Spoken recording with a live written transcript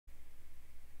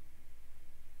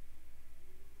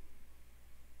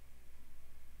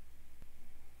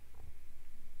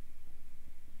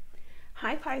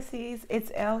Hi Pisces,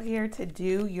 it's Elle here to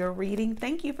do your reading.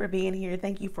 Thank you for being here.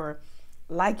 Thank you for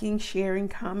liking, sharing,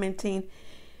 commenting,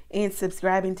 and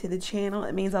subscribing to the channel.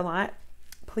 It means a lot.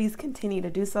 Please continue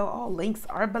to do so. All links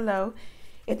are below.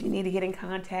 If you need to get in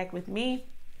contact with me,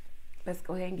 let's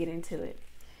go ahead and get into it.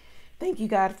 Thank you,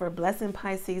 God, for blessing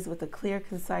Pisces with a clear,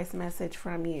 concise message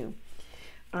from you.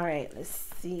 All right, let's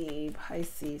see,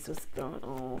 Pisces, what's going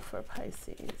on for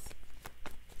Pisces?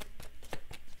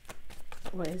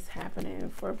 What is happening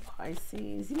for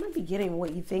Pisces? You might be getting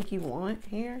what you think you want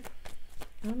here.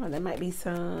 I don't know, there might be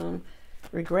some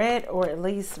regret or at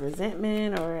least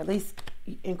resentment or at least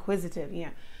inquisitive.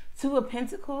 Yeah, Two of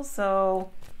Pentacles.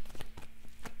 So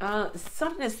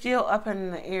something is still up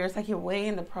in the air. It's like you're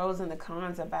weighing the pros and the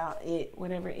cons about it,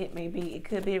 whatever it may be. It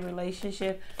could be a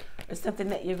relationship or something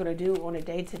that you're going to do on a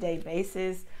day-to-day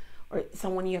basis, or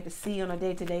someone you have to see on a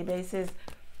day-to-day basis,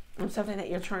 or something that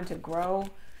you're trying to grow.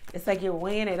 It's like you're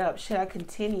weighing it up. Should I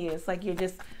continue? It's like you're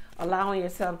just allowing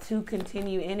yourself to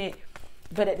continue in it,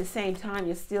 but at the same time,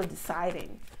 you're still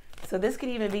deciding. So this could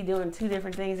even be doing two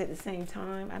different things at the same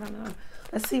time. I don't know.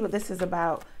 Let's see what this is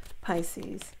about,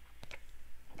 Pisces.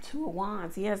 Two of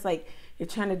Wands. Yeah, it's like you're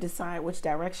trying to decide which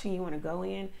direction you want to go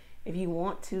in. If you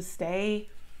want to stay,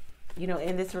 you know,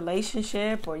 in this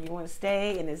relationship, or you want to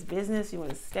stay in this business, you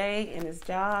want to stay in this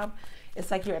job. It's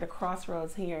like you're at a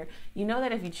crossroads here. You know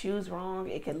that if you choose wrong,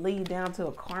 it could lead down to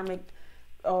a karmic,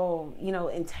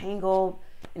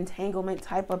 entanglement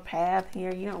type of path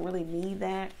here. You don't really need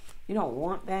that. You don't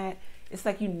want that. It's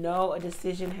like, you know, a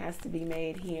decision has to be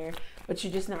made here, but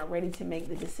you're just not ready to make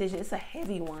the decision. It's a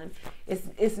heavy one.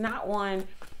 It's not one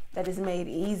that is made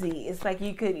easy. It's like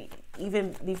you could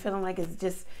even be feeling like it's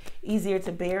just easier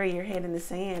to bury your head in the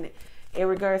sand in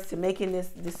regards to making this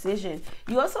decision.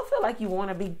 You also feel like you want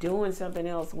to be doing something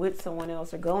else with someone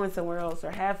else, or going somewhere else,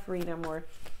 or have freedom, or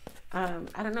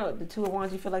I don't know. The Two of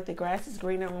Wands, you feel like the grass is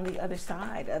greener on the other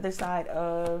side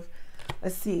of,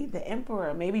 let's see, the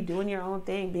Emperor. Maybe doing your own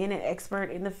thing, being an expert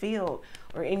in the field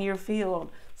or in your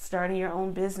field, starting your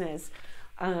own business.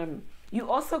 You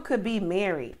also could be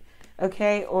married,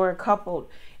 okay, or coupled.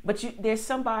 But there's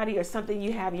somebody or something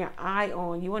you have your eye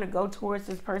on. You want to go towards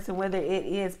this person, whether it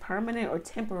is permanent or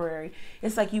temporary.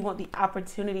 It's like you want the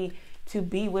opportunity to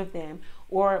be with them.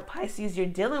 Or Pisces, you're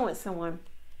dealing with someone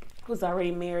who's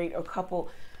already married or coupled,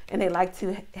 and they like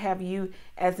to have you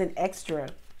as an extra,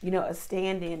 you know, a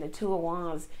stand-in. The Two of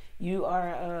Wands, you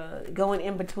are going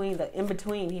in between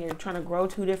here, trying to grow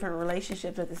two different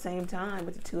relationships at the same time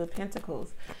with the Two of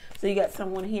Pentacles. So you got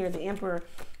someone here, the Emperor,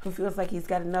 who feels like he's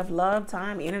got enough love,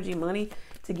 time, energy, money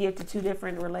to give to two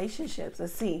different relationships.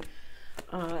 Let's see.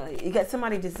 You got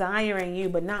somebody desiring you,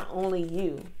 but not only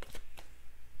you.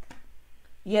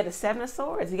 You had the Seven of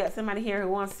Swords. You got somebody here who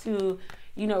wants to,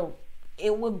 you know,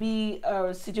 it would be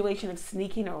a situation of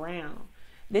sneaking around.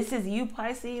 This is you,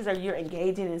 Pisces, or you're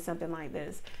engaging in something like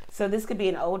this. So this could be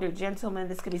an older gentleman.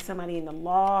 This could be somebody in the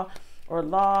law, or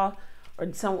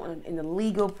someone in the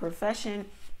legal profession.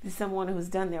 This is someone who's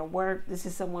done their work. This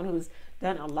is someone who's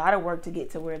done a lot of work to get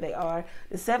to where they are.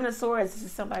 The Seven of Swords, this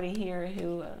is somebody here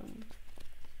who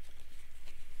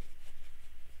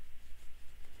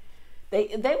they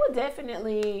would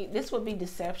definitely, this would be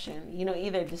deception. You know,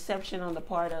 either deception on the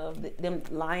part of them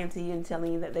lying to you and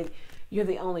telling you that you're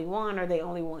the only one, or they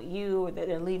only want you, or that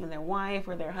they're leaving their wife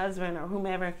or their husband or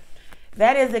whomever.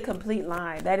 That is a complete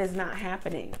lie. That is not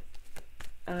happening.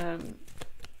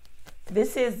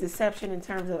 This is deception in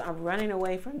terms of, I'm running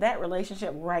away from that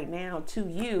relationship right now to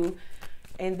you,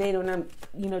 and then when I'm,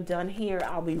 you know, done here,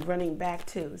 I'll be running back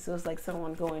to. So it's like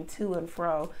someone going to and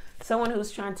fro. Someone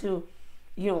who's trying to,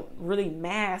 you know, really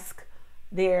mask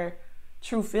their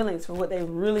true feelings for what they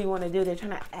really want to do. They're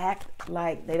trying to act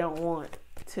like they don't want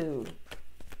to,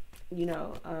 you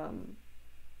know,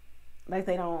 like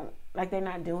they're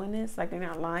not doing this, like they're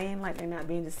not lying, like they're not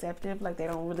being deceptive, like they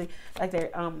don't really, like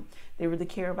they really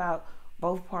care about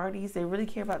both parties. They really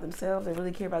care about themselves. They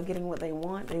really care about getting what they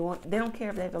want. They don't care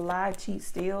if they have to lie, cheat,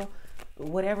 steal,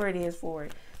 whatever it is for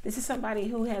it. This is somebody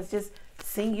who has just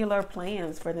singular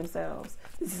plans for themselves.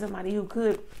 This is somebody who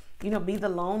could, you know, be the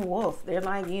lone wolf. They're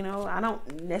like, you know, I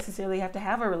don't necessarily have to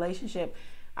have a relationship.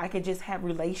 I could just have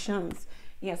relations.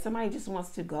 Yeah, somebody just wants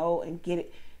to go and get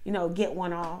it, you know, get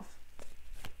one off,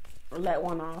 or let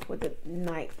one off with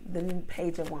the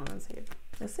Page of Wands here.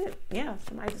 That's it. Yeah,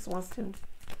 somebody just wants to,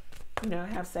 you know,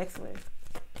 have sex with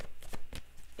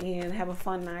and have a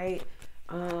fun night,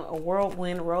 a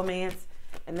whirlwind romance,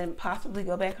 and then possibly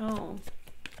go back home.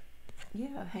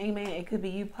 Yeah, Hangman, it could be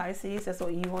you, Pisces. That's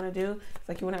what you want to do. It's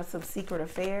like you want to have some secret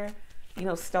affair. You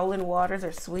know, stolen waters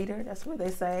are sweeter. That's what they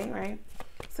say, right?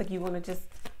 It's like you want to just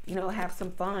you know, have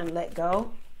some fun, let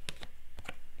go,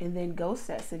 and then ghost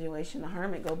that situation. The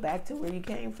Hermit, go back to where you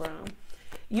came from.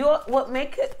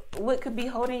 What could be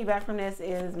holding you back from this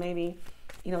is maybe,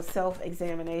 you know,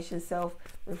 self-examination,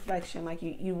 self-reflection. Like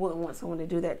you wouldn't want someone to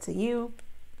do that to you.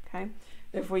 Okay,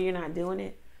 therefore you're not doing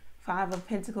it. 5 of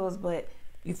Pentacles, but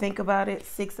you think about it.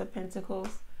 6 of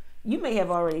Pentacles. You may have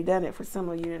already done it for some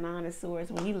of you. The 9 of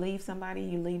Swords. When you leave somebody,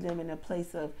 you leave them in a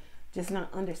place of just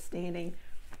not understanding,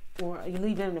 or you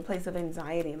leave them in a place of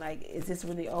anxiety. Like, is this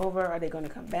really over? Are they going to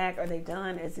come back? Are they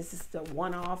done? Is this just a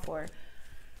one-off? Or,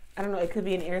 I don't know, it could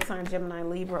be an air sign, Gemini,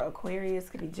 Libra, Aquarius.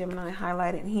 It could be Gemini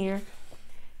highlighted here.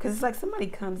 Because it's like somebody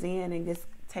comes in and just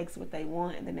takes what they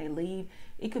want and then they leave.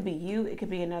 It could be you. It could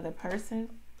be another person.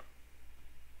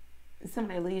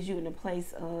 Somebody leaves you in a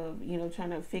place of, you know,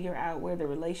 trying to figure out where the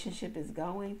relationship is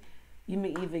going. You may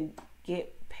even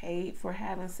get paid for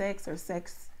having sex or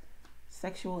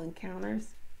sexual encounters.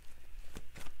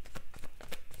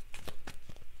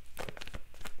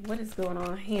 What is going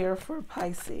on here for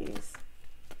Pisces?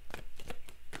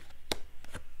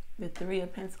 The 3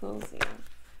 of Pentacles. Yeah,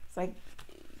 it's like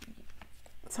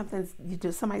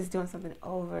somebody's doing something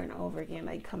over and over again.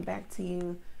 They come back to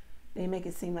you. They make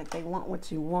it seem like they want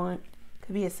what you want.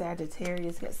 Could be a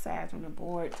Sagittarius, get Sag on the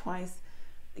board twice.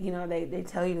 You know, they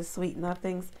tell you the sweet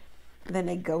nothings. Then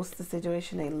they ghost the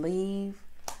situation. They leave.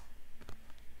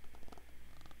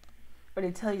 Or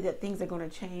they tell you that things are going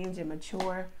to change and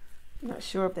mature. I'm not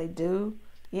sure if they do.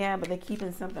 Yeah, but they're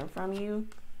keeping something from you.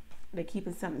 They're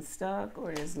keeping something stuck,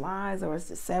 or there's lies, or it's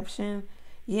deception.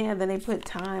 Yeah, then they put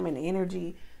time and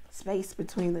energy, space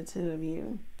between the two of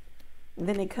you. And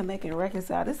then they come back and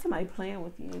reconcile. This is somebody playing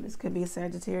with you. This could be a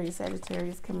Sagittarius.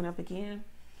 Sagittarius coming up again.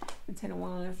 The 10 of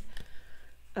Wands.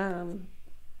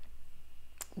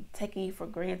 Taking you for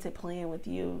granted, playing with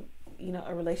you. You know,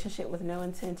 a relationship with no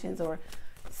intentions, or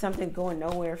something going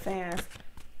nowhere fast.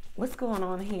 What's going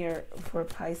on here for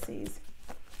Pisces?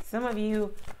 Some of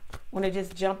you want to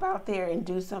just jump out there and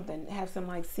do something. Have some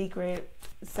like secret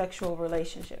sexual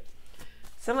relationship.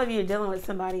 Some of you are dealing with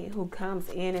somebody who comes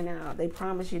in and out. They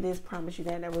promise you this, promise you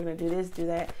that we're going to do this, do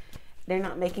that. They're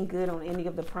not making good on any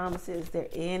of the promises. They're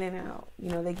in and out. You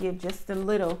know, they give just a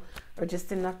little or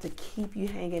just enough to keep you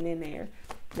hanging in there.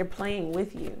 They're playing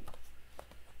with you.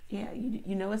 Yeah,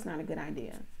 you know it's not a good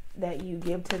idea that you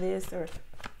give to this, or,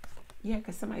 yeah,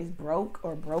 because somebody's broke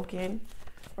or broken,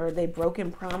 or they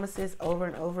broken promises over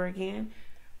and over again.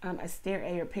 I stare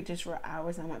at your pictures for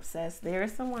hours. I'm obsessed. There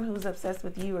is someone who's obsessed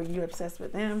with you, or you're obsessed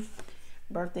with them.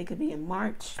 Birthday could be in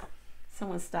March.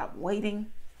 Someone stopped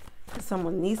waiting.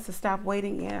 Someone needs to stop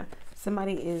waiting. Yeah,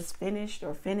 somebody is finished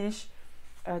or finished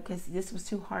because this was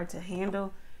too hard to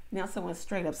handle. Now someone's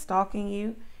straight up stalking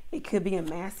you. It could be a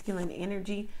masculine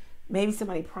energy. Maybe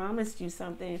somebody promised you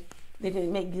something. They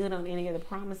didn't make good on any of the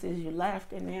promises. You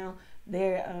left, and now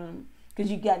they're because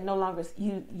you got no longer,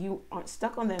 you aren't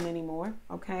stuck on them anymore,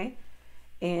 okay?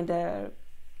 And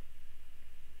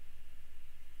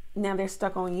now they're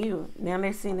stuck on you. Now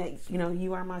they're saying that, you know,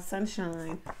 you are my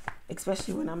sunshine,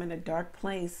 especially when I'm in a dark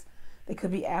place. They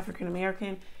could be African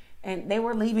American, and they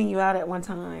were leaving you out at one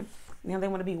time. Now they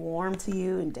want to be warm to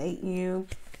you and date you.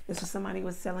 This was somebody who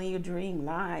was selling you a dream,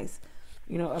 lies,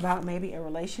 you know, about maybe a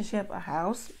relationship, a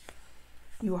house.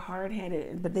 You were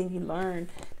hard-headed, but then you learn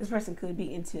this person could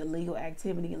be into illegal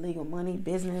activity, illegal money,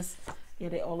 business. Yeah,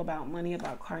 they're all about money,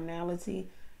 about carnality.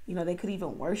 You know, they could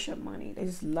even worship money. They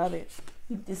just love it.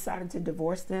 You decided to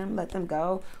divorce them, let them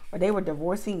go, or they were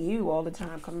divorcing you all the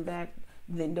time, coming back,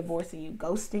 then divorcing you,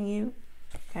 ghosting you.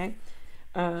 Okay,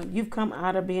 you've come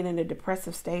out of being in a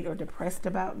depressive state or depressed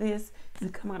about this.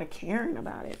 You've come out of caring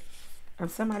about it.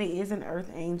 Somebody is an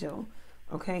earth angel,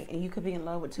 okay, and you could be in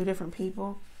love with 2 different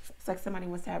people. It's like somebody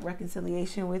wants to have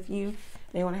reconciliation with you.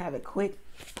 They want to have it quick.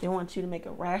 They want you to make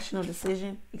a rational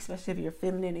decision, especially if you're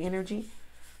feminine energy.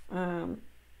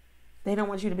 They don't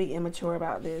want you to be immature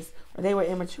about this, or they were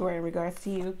immature in regards to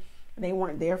you. They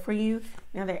weren't there for you.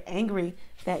 Now they're angry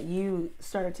that you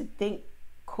started to think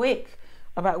quick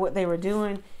about what they were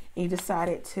doing, and you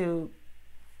decided to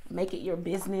make it your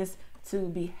business to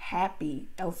be happy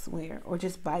elsewhere, or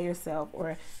just by yourself,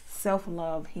 or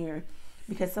self-love here.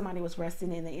 Because somebody was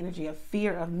resting in the energy of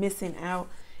fear of missing out,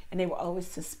 and they were always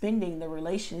suspending the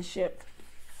relationship,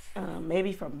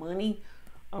 maybe for money,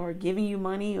 or giving you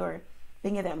money, or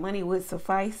thinking that money would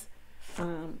suffice.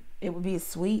 It would be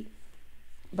sweet,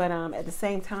 but at the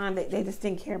same time, they just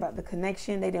didn't care about the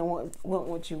connection. They didn't want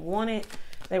what you wanted.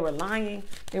 They were lying.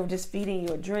 They were just feeding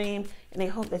you a dream, and they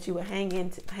hoped that you would hang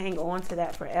on to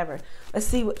that forever. Let's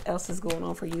see what else is going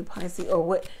on for you, Pisces, or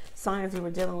what signs we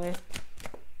were dealing with.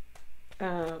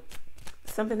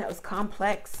 Something that was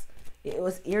complex, It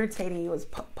was irritating. It was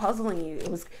puzzling you. It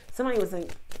was somebody was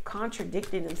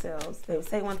contradicting themselves. They would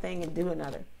say one thing and do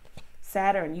another.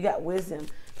 Saturn, you got wisdom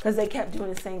because they kept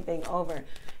doing the same thing over.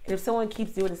 And if someone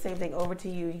keeps doing the same thing over to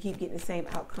you, you keep getting the same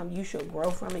outcome. You should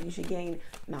grow from it. You should gain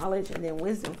knowledge and then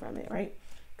wisdom from it, right?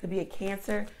 Could be a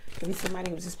Cancer. Could be somebody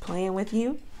who's just playing with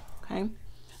you. Okay,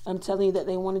 I'm telling you that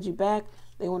they wanted you back.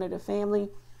 They wanted a family.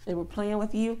 They were playing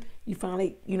with you. You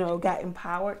finally, got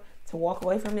empowered to walk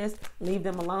away from this, leave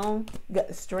them alone. You got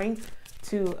the strength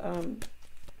to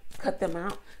cut them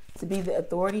out, to be the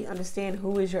authority, understand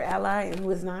who is your ally and who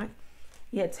is not.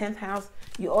 You had 10th house.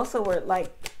 You also were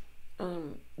like,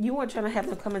 you weren't trying to have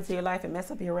them come into your life and mess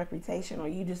up your reputation, or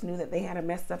you just knew that they had a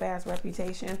messed up ass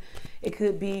reputation. It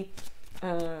could be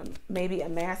maybe a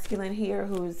masculine here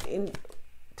who's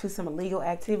into some illegal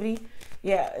activity.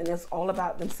 Yeah, and it's all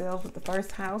about themselves with the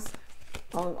first house.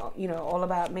 All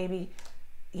about maybe,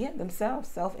 themselves,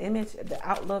 self-image, the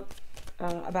outlook,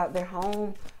 about their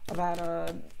home,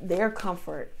 about their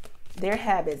comfort, their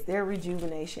habits, their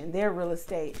rejuvenation, their real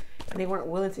estate. And they weren't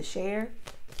willing to share.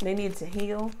 They needed to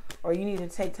heal, or you need to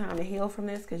take time to heal from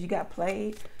this because you got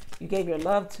played. You gave your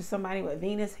love to somebody with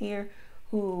Venus here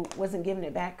who wasn't giving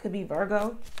it back. Could be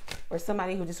Virgo, or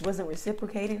somebody who just wasn't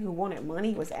reciprocating, who wanted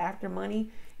money, was after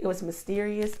money. It was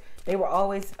mysterious. They were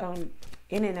always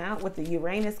in and out with the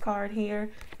Uranus card here.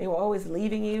 They were always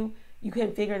leaving you. You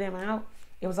couldn't figure them out.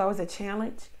 It was always a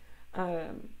challenge.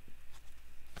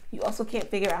 You also can't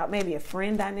figure out maybe a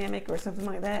friend dynamic or something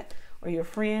like that, or your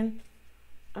friend.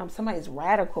 Somebody's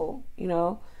radical,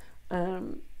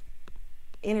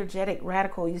 energetic,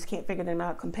 radical. You just can't figure them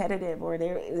out. Competitive, or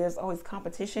there's always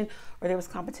competition, or there was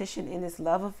competition in this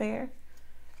love affair.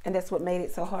 And that's what made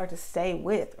it so hard to stay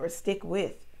with or stick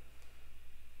with.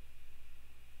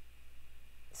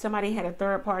 Somebody had a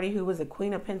third party who was a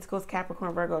Queen of Pentacles,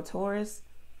 Capricorn, Virgo, Taurus.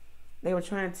 They were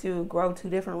trying to grow two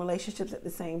different relationships at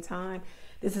the same time.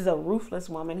 This is a ruthless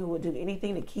woman who would do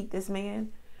anything to keep this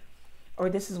man. Or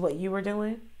this is what you were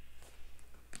doing.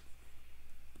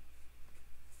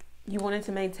 You wanted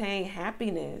to maintain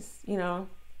happiness,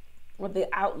 with the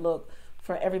outlook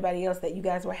for everybody else that you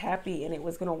guys were happy and it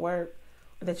was going to work,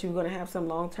 or that you were going to have some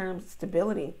long-term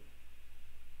stability,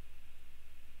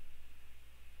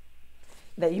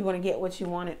 that you want to get what you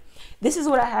wanted. This is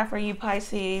what I have for you,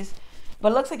 Pisces.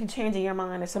 But it looks like you're changing your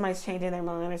mind, or somebody's changing their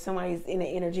mind, or somebody's in the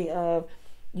energy of,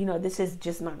 this is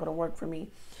just not going to work for me.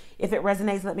 If it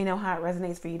resonates, let me know how it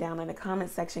resonates for you down in the comment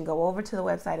section. Go over to the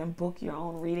website and book your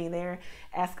own reading there.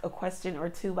 Ask a question or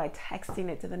two by texting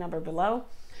it to the number below.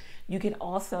 You can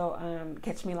also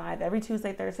catch me live every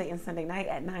Tuesday, Thursday, and Sunday night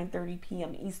at 9:30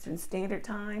 p.m. Eastern Standard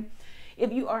Time.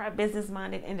 If you are a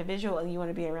business-minded individual and you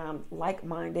want to be around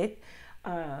like-minded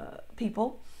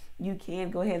people, you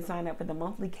can go ahead and sign up for the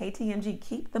monthly KTMG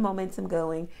Keep the Momentum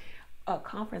Going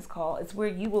conference call. It's where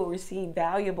you will receive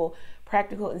valuable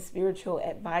practical and spiritual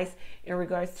advice in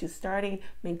regards to starting,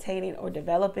 maintaining, or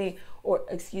developing,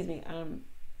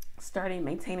 starting,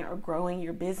 maintaining, or growing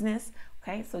your business.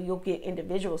 Okay, so you'll get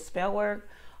individual spell work,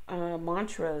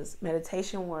 mantras,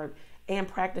 meditation work, and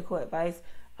practical advice,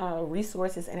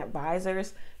 resources, and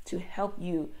advisors to help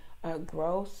you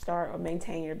grow, start, or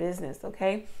maintain your business.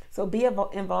 Okay, so be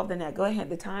involved in that. Go ahead.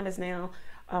 The time is now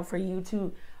for you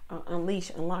to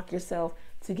unlock yourself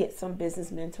to get some business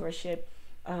mentorship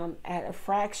at a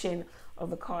fraction of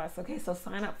the cost. Okay, so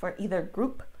sign up for either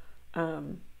group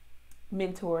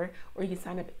mentor, or you can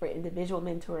sign up for individual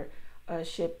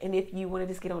mentorship. And if you want to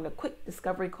just get on a quick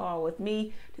discovery call with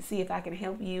me to see if I can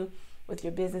help you with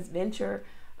your business venture,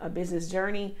 business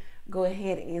journey, go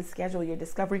ahead and schedule your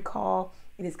discovery call.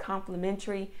 It is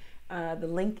complimentary. The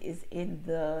link is in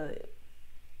the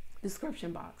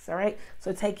description box. All right,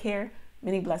 so take care.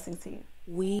 Many blessings to you.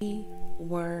 We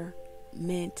were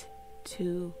meant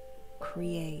to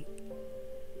create.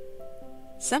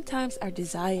 Sometimes our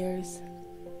desires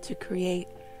to create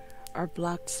are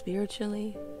blocked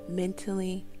spiritually,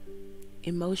 mentally,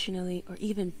 emotionally, or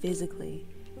even physically.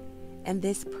 And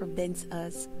this prevents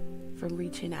us from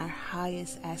reaching our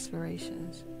highest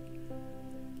aspirations.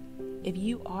 If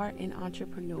you are an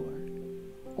entrepreneur,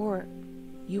 or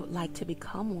you would like to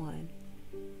become one,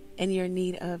 and you're in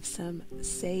need of some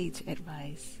sage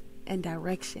advice and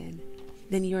direction,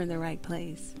 then you're in the right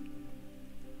place.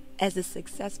 As a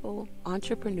successful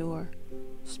entrepreneur,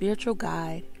 spiritual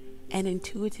guide, and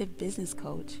intuitive business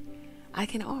coach, I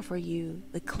can offer you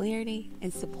the clarity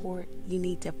and support you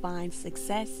need to find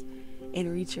success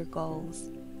and reach your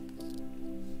goals.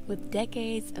 With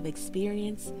decades of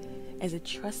experience as a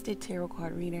trusted tarot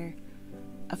card reader,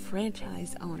 a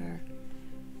franchise owner,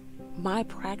 my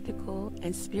practical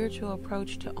and spiritual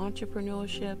approach to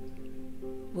entrepreneurship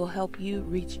will help you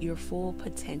reach your full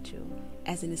potential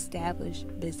as an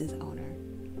established business owner.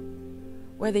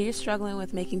 Whether you're struggling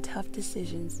with making tough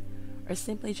decisions or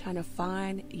simply trying to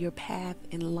find your path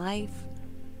in life,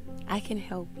 I can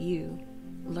help you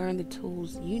learn the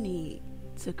tools you need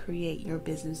to create your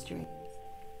business dreams.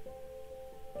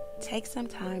 Take some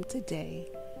time today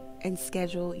and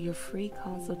schedule your free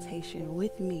consultation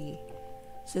with me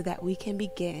so that we can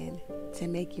begin to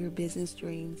make your business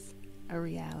dreams a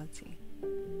reality.